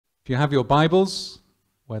you have your Bibles,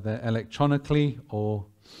 whether electronically or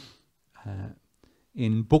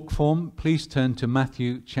in book form, please turn to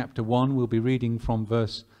Matthew chapter 1. We'll be reading from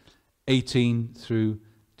verse 18 through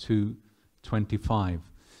to 25.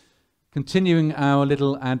 Continuing our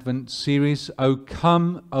little Advent series, O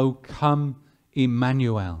come,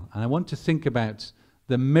 Emmanuel. And I want to think about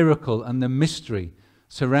the miracle and the mystery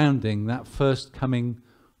surrounding that first coming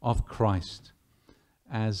of Christ.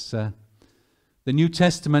 As the New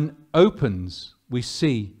Testament opens, we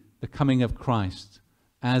see the coming of Christ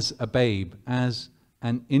as a babe, as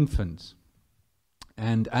an infant.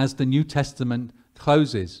 And as the New Testament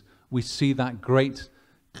closes, we see that great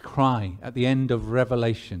cry at the end of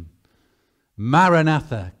Revelation.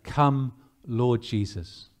 Maranatha, come Lord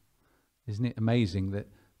Jesus. Isn't it amazing that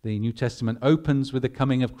the New Testament opens with the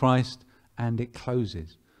coming of Christ and it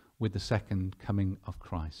closes with the second coming of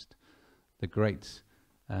Christ? The great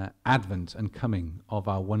advent and coming of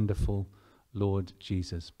our wonderful Lord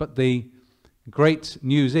Jesus. But the great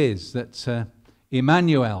news is that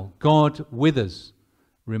Emmanuel, God with us,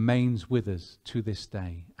 remains with us to this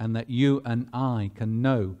day, and that you and I can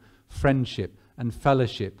know friendship and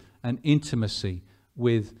fellowship and intimacy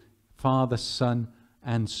with Father, Son,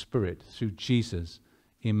 and Spirit through Jesus,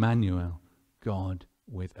 Emmanuel, God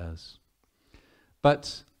with us.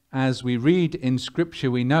 But as we read in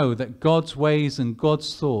Scripture, we know that God's ways and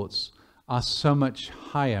God's thoughts are so much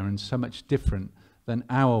higher and so much different than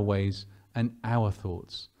our ways and our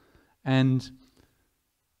thoughts. And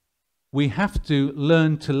we have to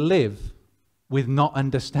learn to live with not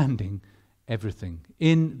understanding everything.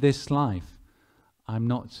 In this life, I'm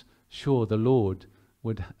not sure the Lord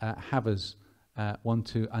would have us want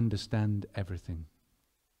to understand everything.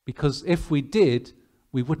 Because if we did,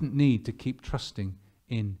 we wouldn't need to keep trusting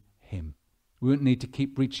in Him. We wouldn't need to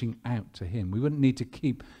keep reaching out to Him. We wouldn't need to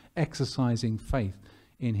keep exercising faith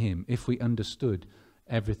in Him if we understood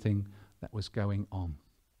everything that was going on.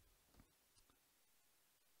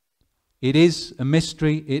 It is a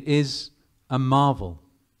mystery. It is a marvel.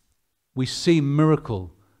 We see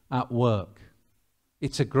miracle at work.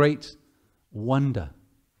 It's a great wonder.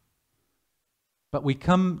 But we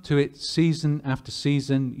come to it season after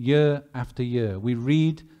season, year after year. We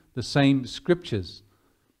read the same scriptures.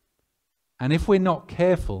 And if we're not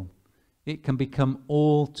careful, it can become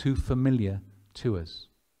all too familiar to us.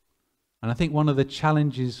 And I think one of the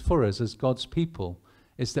challenges for us as God's people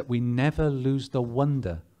is that we never lose the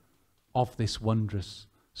wonder of this wondrous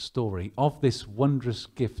story, of this wondrous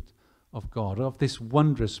gift of God, of this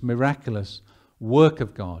wondrous, miraculous work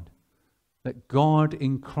of God. That God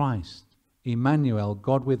in Christ, Emmanuel,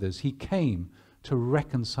 God with us, He came to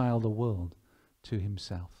reconcile the world to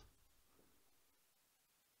Himself.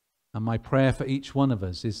 And my prayer for each one of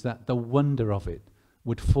us is that the wonder of it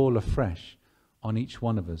would fall afresh on each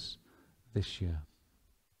one of us this year.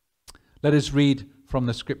 Let us read from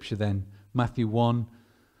the scripture then, Matthew 1,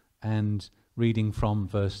 and reading from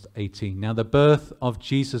verse 18. Now the birth of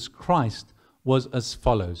Jesus Christ was as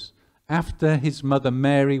follows. After his mother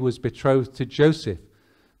Mary was betrothed to Joseph,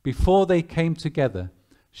 before they came together,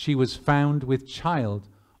 she was found with child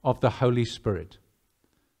of the Holy Spirit.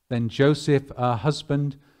 Then Joseph, her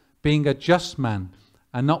husband, being a just man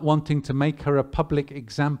and not wanting to make her a public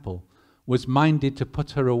example, was minded to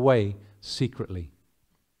put her away secretly.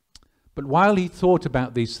 But while he thought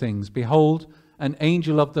about these things, behold, an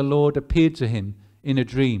angel of the Lord appeared to him in a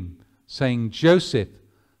dream, saying, Joseph,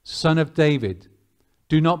 son of David,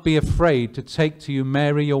 do not be afraid to take to you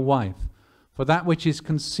Mary your wife, for that which is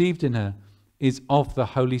conceived in her is of the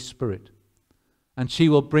Holy Spirit. And she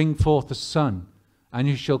will bring forth a son, and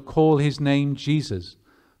you shall call his name Jesus,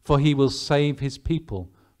 for he will save his people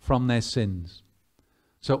from their sins.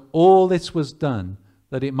 So all this was done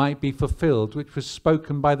that it might be fulfilled, which was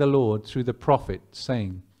spoken by the Lord through the prophet,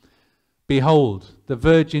 saying, Behold, the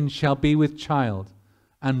virgin shall be with child,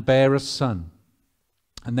 and bear a son,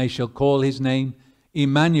 and they shall call his name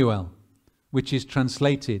Emmanuel, which is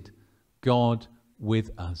translated, God with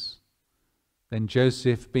us. Then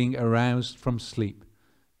Joseph, being aroused from sleep,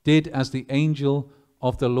 did as the angel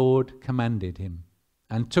of the Lord commanded him,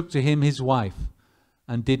 and took to him his wife,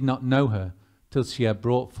 and did not know her till she had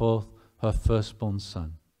brought forth her firstborn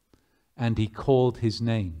son. And he called his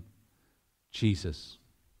name Jesus.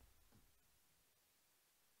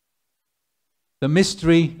 The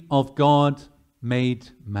mystery of God made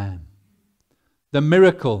man. The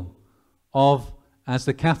miracle of, as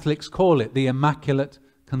the Catholics call it, the Immaculate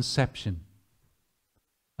Conception.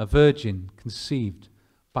 A virgin conceived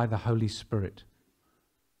by the Holy Spirit.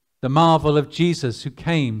 The marvel of Jesus who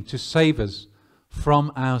came to save us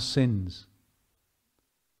from our sins.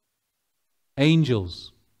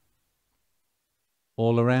 Angels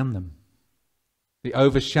all around them. The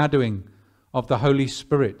overshadowing of the Holy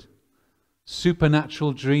Spirit,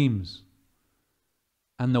 supernatural dreams,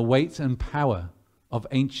 and the weight and power of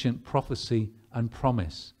ancient prophecy and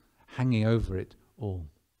promise hanging over it all.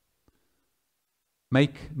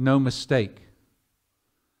 Make no mistake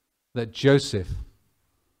that Joseph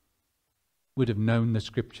would have known the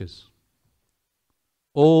scriptures.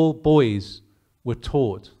 All boys were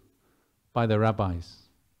taught by the rabbis.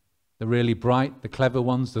 The really bright, the clever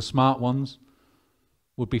ones, the smart ones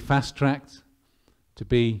would be fast-tracked to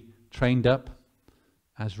be trained up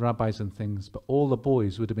as rabbis and things, but all the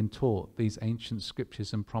boys would have been taught these ancient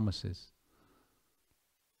scriptures and promises.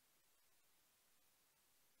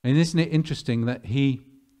 And isn't it interesting that he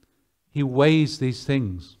weighs these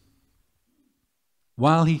things?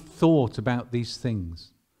 While he thought about these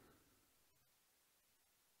things,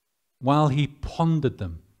 while he pondered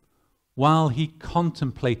them, while he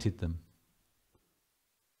contemplated them,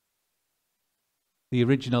 the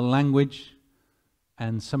original language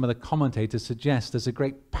and some of the commentators suggest there's a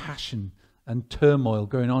great passion and turmoil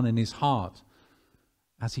going on in his heart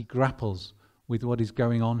as he grapples with what is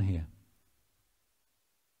going on here.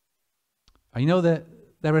 I know that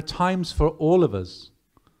there are times for all of us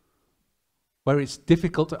where it's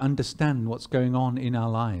difficult to understand what's going on in our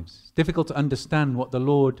lives. It's difficult to understand what the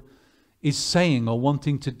Lord is saying or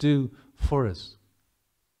wanting to do for us.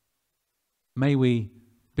 May we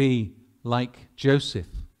be like Joseph,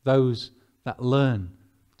 those that learn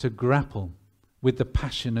to grapple with the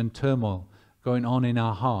passion and turmoil going on in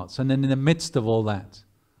our hearts, and then in the midst of all that,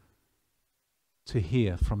 to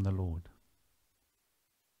hear from the Lord.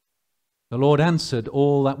 The Lord answered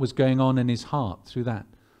all that was going on in his heart through that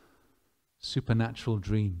supernatural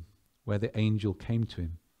dream where the angel came to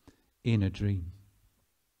him in a dream.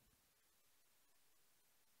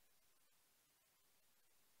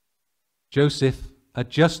 Joseph, a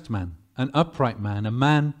just man, an upright man, a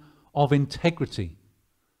man of integrity,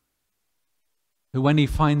 who when he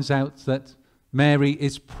finds out that Mary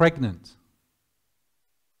is pregnant,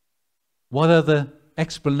 what other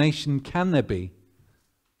explanation can there be?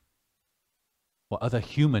 What other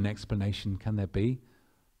human explanation can there be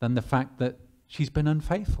than the fact that she's been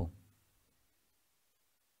unfaithful?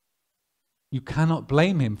 You cannot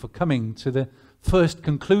blame him for coming to the first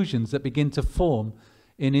conclusions that begin to form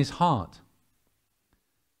in his heart.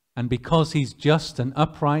 And because he's just and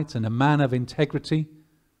upright and a man of integrity,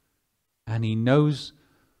 and he knows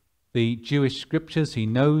the Jewish scriptures, he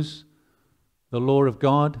knows the law of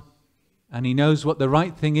God, and he knows what the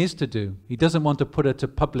right thing is to do. He doesn't want to put her to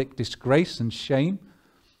public disgrace and shame.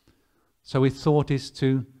 So his thought is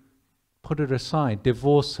to put her aside,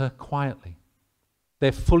 divorce her quietly.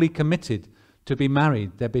 They're fully committed to be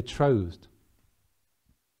married. They're betrothed.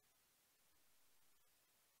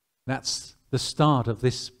 That's the start of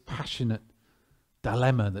this passionate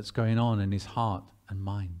dilemma that's going on in his heart and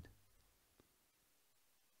mind.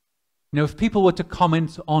 You know, if people were to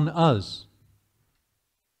comment on us,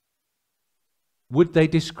 would they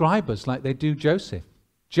describe us like they do Joseph?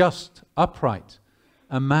 Just, upright,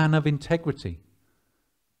 a man of integrity.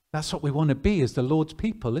 That's what we want to be as the Lord's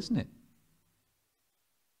people, isn't it?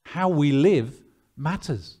 How we live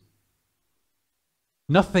matters.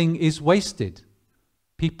 Nothing is wasted.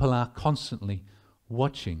 People are constantly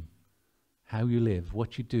watching how you live,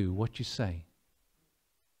 what you do, what you say.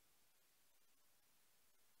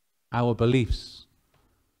 Our beliefs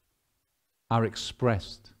are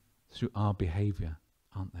expressed through our behavior,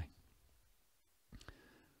 aren't they?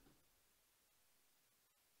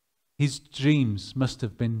 His dreams must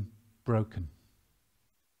have been broken.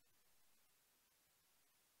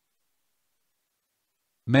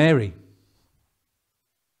 Mary,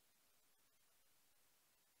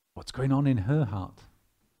 what's going on in her heart?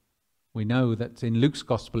 We know that in Luke's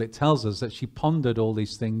gospel it tells us that she pondered all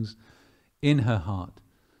these things in her heart.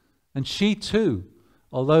 And she too,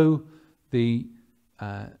 although the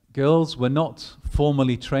girls were not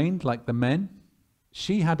formally trained like the men,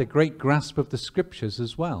 she had a great grasp of the scriptures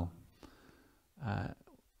as well.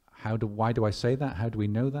 Why do I say that? How do we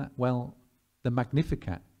know that? Well, the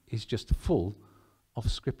Magnificat is just full of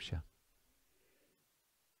scripture.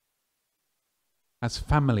 As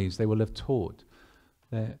families, they will have taught,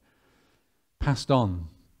 they passed on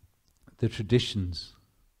the traditions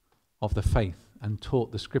of the faith and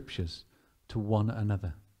taught the scriptures to one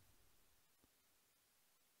another.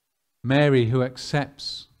 Mary, who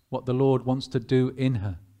accepts what the Lord wants to do in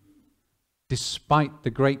her, despite the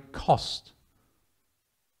great cost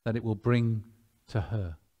that it will bring to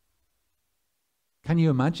her. Can you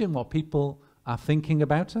imagine what people are thinking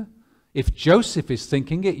about her? If Joseph is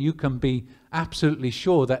thinking it, you can be absolutely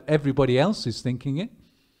sure that everybody else is thinking it?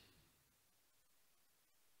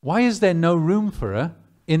 Why is there no room for her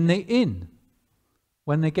in the inn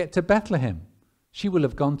when they get to Bethlehem? She will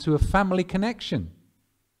have gone to a family connection.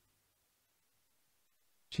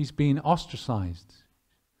 She's been ostracized.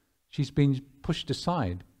 She's been pushed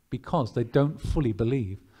aside because they don't fully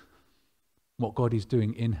believe what God is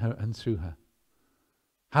doing in her and through her.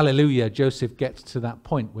 Hallelujah, Joseph gets to that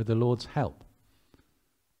point with the Lord's help.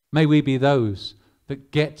 May we be those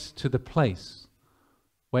that get to the place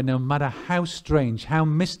where no matter how strange, how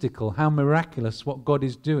mystical, how miraculous what God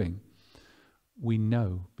is doing, we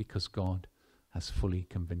know because God has fully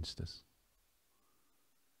convinced us.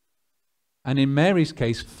 And in Mary's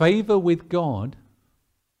case, favor with God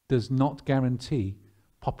does not guarantee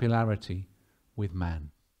popularity with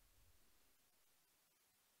man.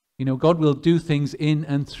 You know, God will do things in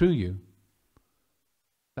and through you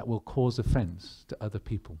that will cause offense to other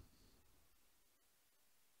people.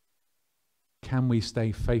 Can we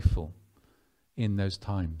stay faithful in those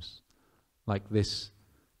times like this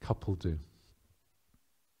couple do?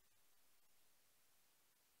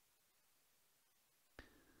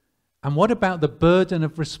 And what about the burden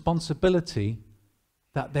of responsibility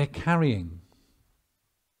that they're carrying?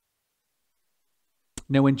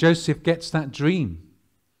 Now, when Joseph gets that dream,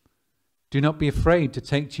 do not be afraid to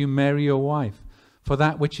take to you Mary your wife, for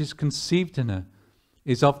that which is conceived in her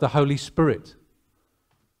is of the Holy Spirit.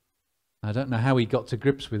 I don't know how he got to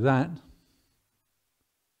grips with that,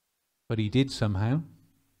 but he did somehow.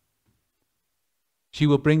 She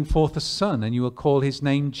will bring forth a son, and you will call his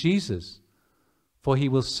name Jesus, for he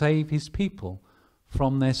will save his people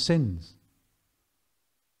from their sins.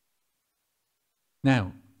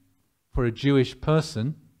 Now, for a Jewish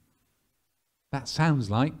person, that sounds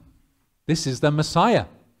like this is the Messiah.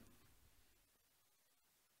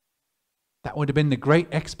 That would have been the great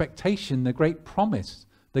expectation, the great promise,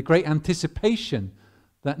 the great anticipation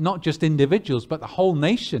that not just individuals but the whole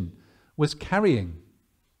nation was carrying.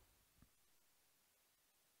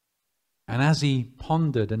 And as he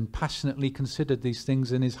pondered and passionately considered these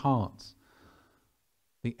things in his heart,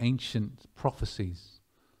 the ancient prophecies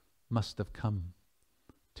must have come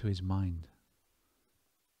to his mind.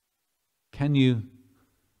 Can you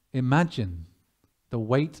imagine the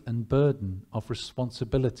weight and burden of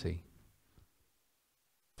responsibility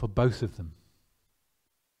for both of them?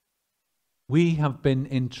 We have been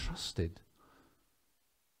entrusted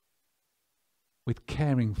with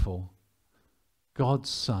caring for God's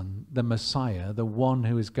Son, the Messiah, the one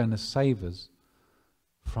who is going to save us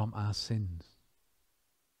from our sins.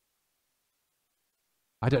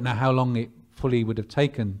 I don't know how long it fully would have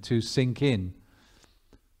taken to sink in.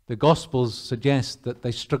 The Gospels suggest that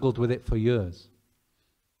they struggled with it for years.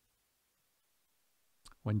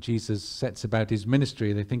 When Jesus sets about his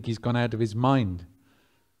ministry, they think he's gone out of his mind.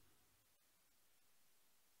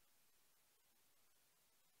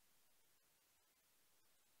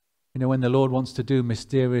 You know, when the Lord wants to do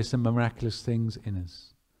mysterious and miraculous things in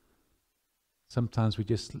us, sometimes we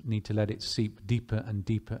just need to let it seep deeper and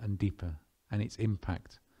deeper and deeper, and its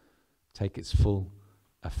impact take its full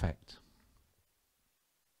effect.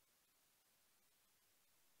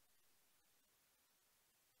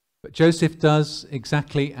 But Joseph does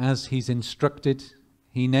exactly as he's instructed.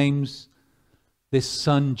 He names this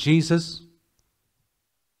son Jesus.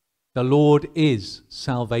 The Lord is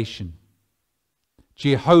salvation.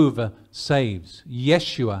 Jehovah saves.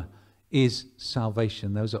 Yeshua is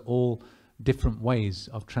salvation. Those are all different ways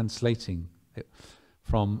of translating it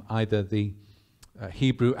from either the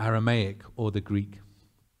Hebrew, Aramaic, or the Greek.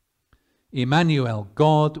 Emmanuel,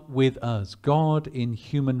 God with us, God in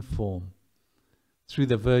human form, through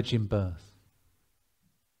the virgin birth.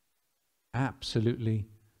 Absolutely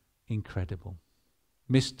incredible.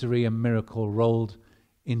 Mystery and miracle rolled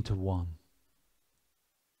into one.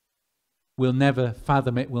 We'll never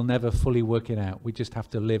fathom it, we'll never fully work it out. We just have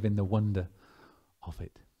to live in the wonder of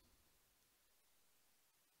it.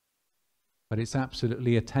 But it's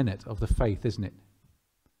absolutely a tenet of the faith, isn't it?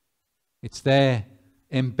 It's there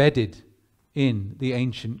embedded in the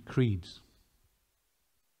ancient creeds.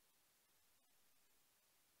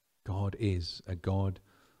 God is a God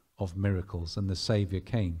of miracles, and the Saviour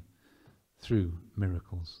came through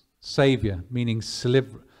miracles. Saviour meaning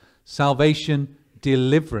salvation,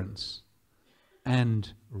 deliverance,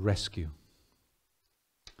 and rescue.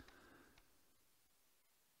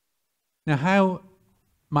 Now, how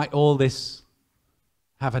might all this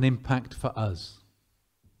have an impact for us?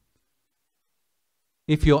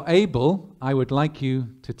 If you're able, I would like you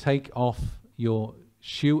to take off your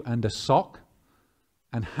shoe and a sock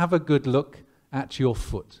and have a good look at your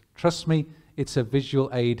foot. Trust me, It's a visual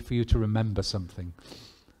aid for you to remember something.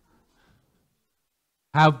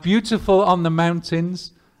 How beautiful on the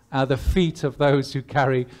mountains are the feet of those who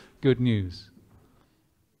carry good news.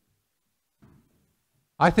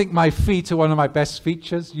 I think my feet are one of my best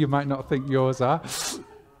features. You might not think yours are.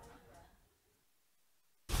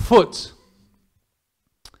 Foot.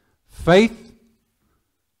 Faith,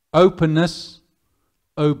 openness,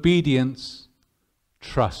 obedience,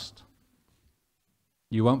 trust.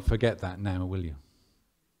 You won't forget that now, will you?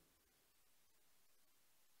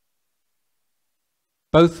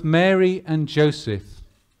 Both Mary and Joseph,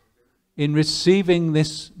 in receiving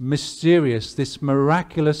this mysterious, this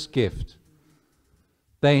miraculous gift,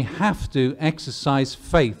 they have to exercise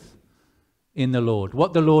faith in the Lord.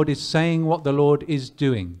 What the Lord is saying, what the Lord is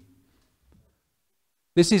doing.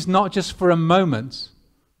 This is not just for a moment.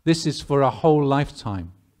 This is for a whole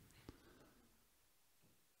lifetime.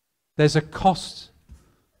 There's a cost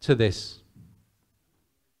to this.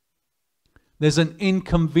 There's an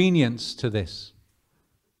inconvenience to this.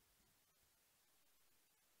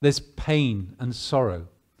 There's pain and sorrow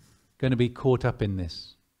going to be caught up in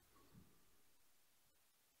this.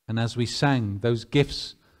 And as we sang, those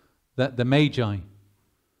gifts that the Magi,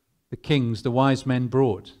 the kings, the wise men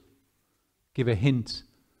brought, give a hint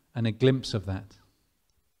and a glimpse of that.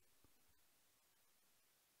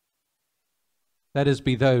 Let us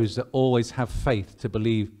be those that always have faith to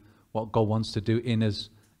believe what God wants to do in us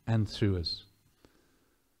and through us.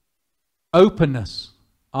 Openness.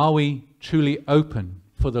 Are we truly open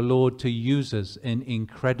for the Lord to use us in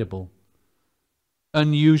incredible,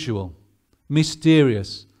 unusual,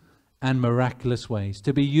 mysterious, and miraculous ways,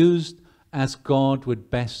 to be used as God would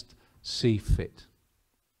best see fit?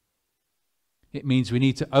 It means we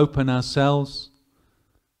need to open ourselves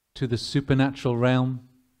to the supernatural realm,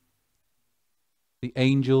 the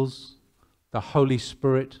angels, the Holy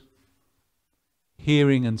Spirit,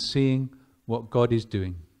 hearing and seeing what God is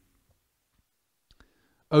doing.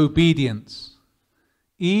 Obedience,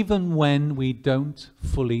 even when we don't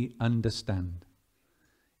fully understand,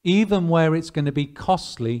 even where it's going to be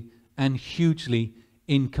costly and hugely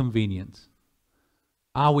inconvenient.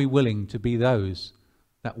 Are we willing to be those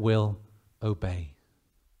that will obey?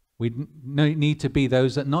 We need to be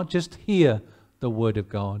those that not just hear the word of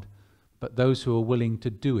God, but those who are willing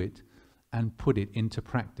to do it and put it into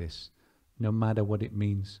practice, no matter what it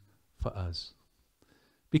means for us.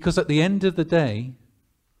 Because at the end of the day,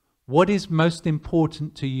 what is most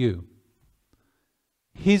important to you?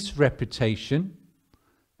 His reputation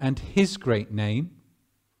and his great name,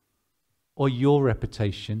 or your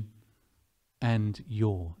reputation and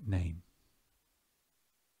your name?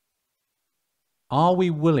 Are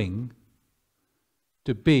we willing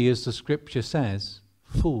to be, as the scripture says,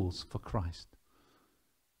 fools for Christ,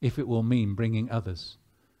 if it will mean bringing others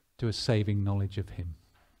to a saving knowledge of him?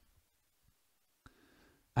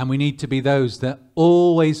 And we need to be those that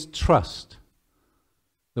always trust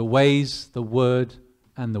the ways, the word,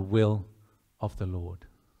 and the will of the Lord.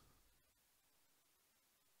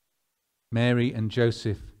 Mary and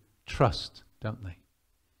Joseph trust, don't they?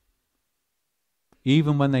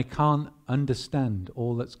 Even when they can't understand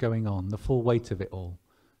all that's going on, the full weight of it all,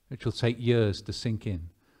 which will take years to sink in,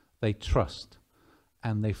 they trust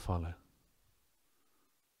and they follow.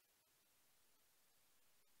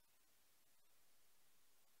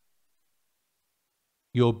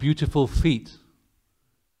 Your beautiful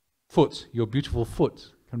your beautiful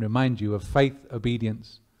foot can remind you of faith,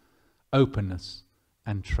 obedience, openness,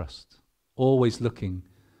 and trust. Always looking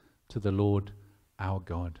to the Lord our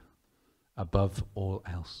God above all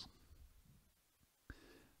else.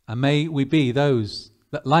 And may we be those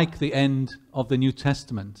that, like the end of the New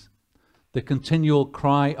Testament, the continual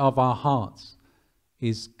cry of our hearts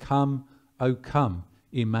is, "Come, O come,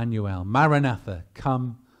 Emmanuel. Maranatha,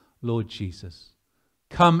 come, Lord Jesus.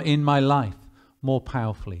 Come in my life more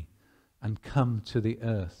powerfully and come to the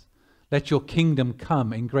earth. Let your kingdom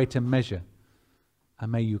come in greater measure,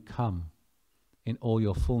 and may you come in all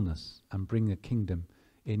your fullness and bring the kingdom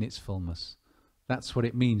in its fullness." That's what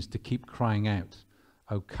it means to keep crying out,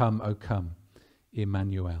 O come,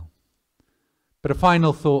 Emmanuel. But a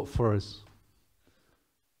final thought for us,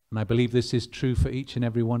 and I believe this is true for each and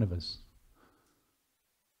every one of us.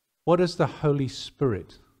 What has the Holy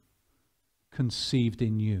Spirit conceived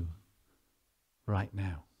in you right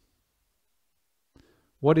now?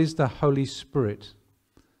 What is the Holy Spirit?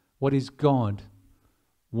 What is God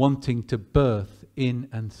wanting to birth in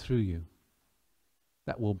and through you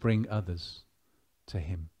that will bring others to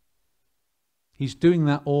him? He's doing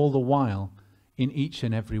that all the while in each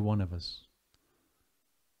and every one of us.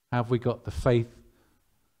 Have we got the faith,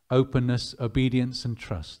 openness, obedience, and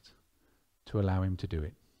trust to allow him to do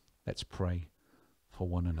it. Let's pray for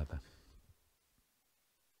one another.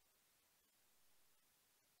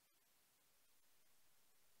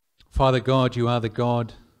 Father God, you are the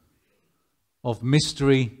God of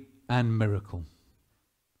mystery and miracle.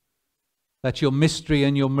 That your mystery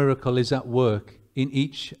and your miracle is at work in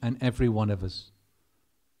each and every one of us.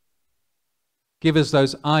 Give us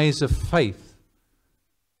those eyes of faith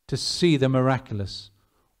to see the miraculous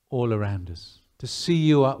all around us, to see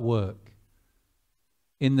you at work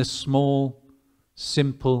in the small,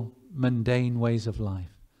 simple, mundane ways of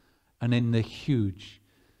life, and in the huge,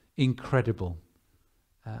 incredible,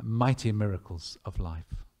 mighty miracles of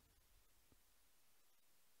life.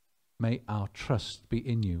 May our trust be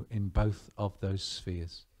in you in both of those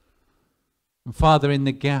spheres. And Father, in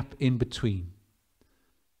the gap in between,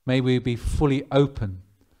 may we be fully open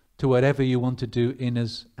to whatever you want to do in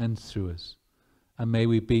us and through us. And may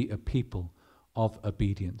we be a people of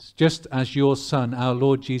obedience. Just as your Son, our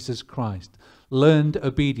Lord Jesus Christ, learned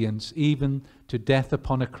obedience even to death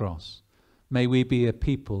upon a cross, may we be a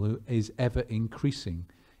people who is ever increasing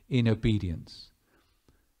in obedience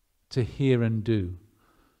to hear and do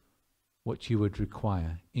what you would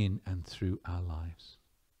require in and through our lives.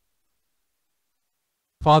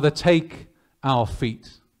 Father, take our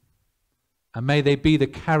feet, and may they be the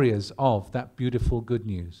carriers of that beautiful good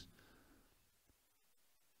news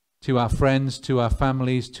to our friends, to our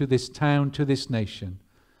families, to this town, to this nation,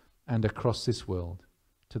 and across this world,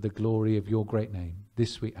 to the glory of your great name.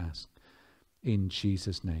 This we ask in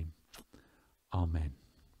Jesus' name. Amen.